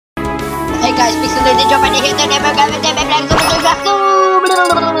Hey guys, please do the jump and hit the never got it.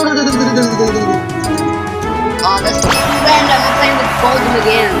 Oh, that's random. I'm playing with Golden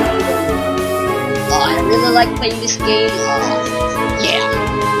again. Oh, I really like playing this game. Yeah,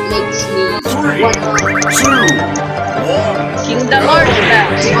 makes me 3, 2, 1. Kingdom Hearts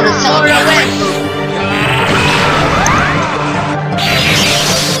back. Just wanna celebrate.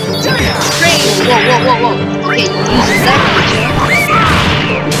 Whoa. Okay, you use that.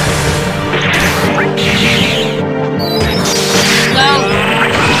 No.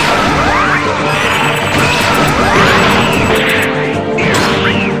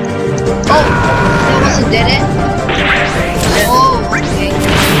 Oh, that wasn't dead it? Oh, okay.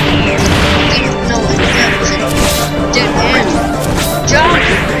 No, that wasn't dead end. Jump!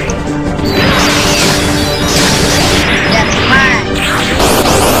 That's mine.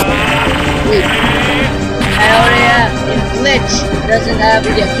 Wait. I already have a glitch. It doesn't have the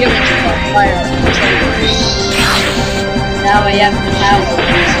appearance of a fire. Now I have the power.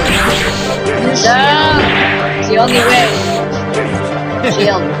 No! It's the only way.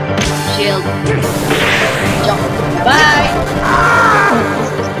 Shield. Jump. Bye!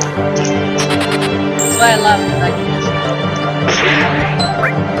 That's why I love it like this.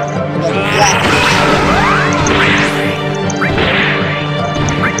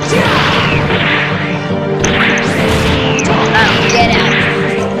 Now, get out.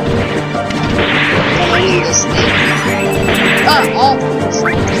 I need this thing.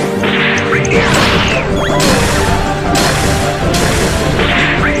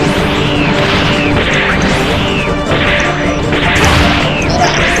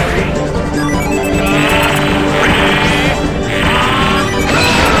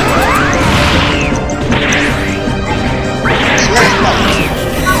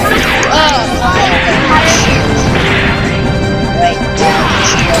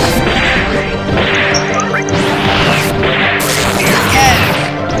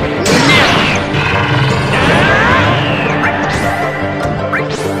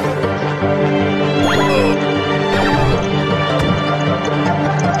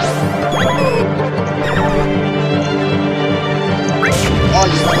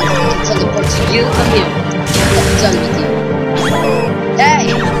 You come here. What's done with you? Hey!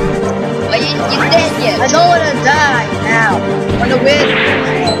 Why you dead yet? I don't wanna die now. I wanna win.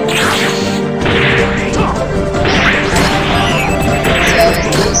 So is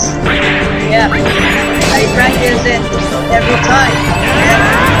this? Yeah. I practice it every time.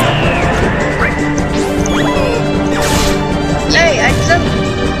 Hey, I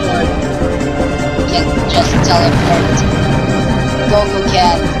can't just teleport. Go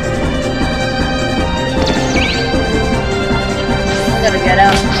cat. I gotta get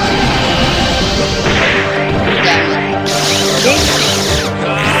out. Damn it.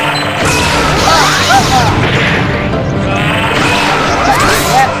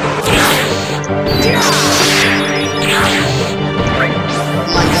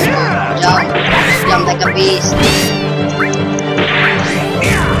 Come on, jump like a beast.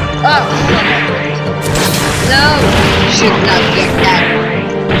 No! Should not get that.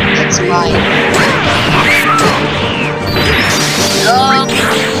 It's mine. No!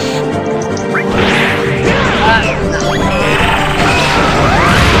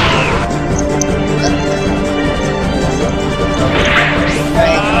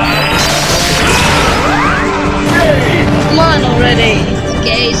 Come on already!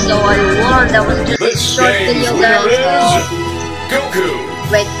 Okay, so I won. That was just a short video, guys. Goku!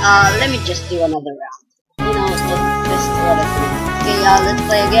 Wait, let me just do another round. You know, just let it be. Okay, let's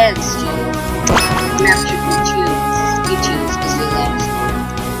play again. So, map should we choose? You choose, because we lost.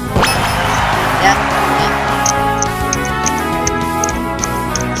 Yeah.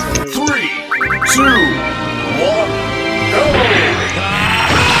 3, 2, 1, go!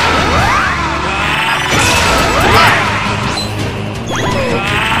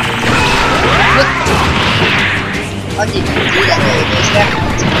 How did you do that?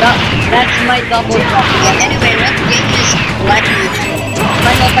 That's my double drop. Yeah, anyway, what game is Black Mirror?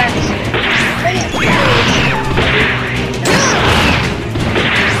 Final Fantasy.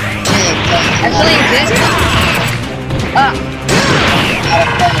 Actually, this out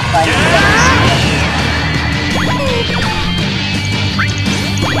of Final Fantasy.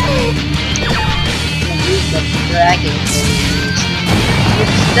 Use the dragon.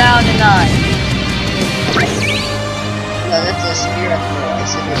 It's down to 9. No, that's a spirit world. I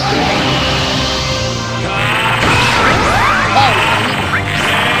said there's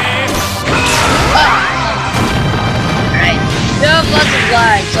Alright. You have lots of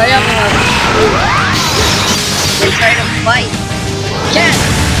flags, so I have a lot of food. They try to fight. Yes!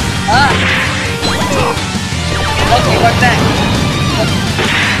 We're back.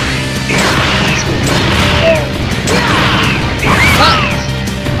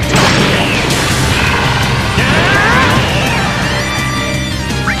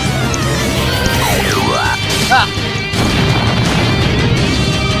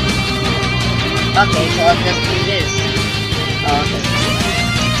 Okay, so I'll just do this. Oh, okay.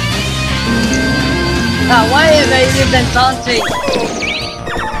 Why have I even taunting?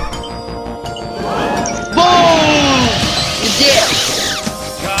 Boom! You did!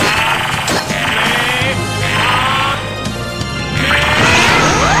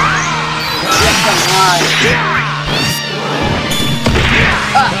 Yeah, come on.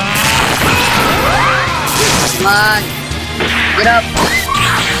 Come on. Get up.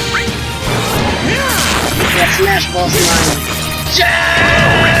 Yeah, smash balls mine.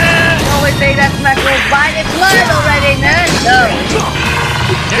 Always say that smash balls mine. It's mine already, man. No.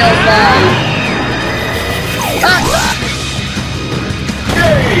 It's still mine.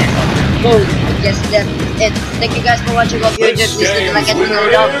 Boom. Yes, that's it. Thank you guys for watching. Hope you enjoyed. Please click the like and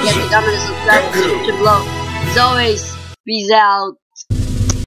don't forget to comment and subscribe to below. As always, peace out.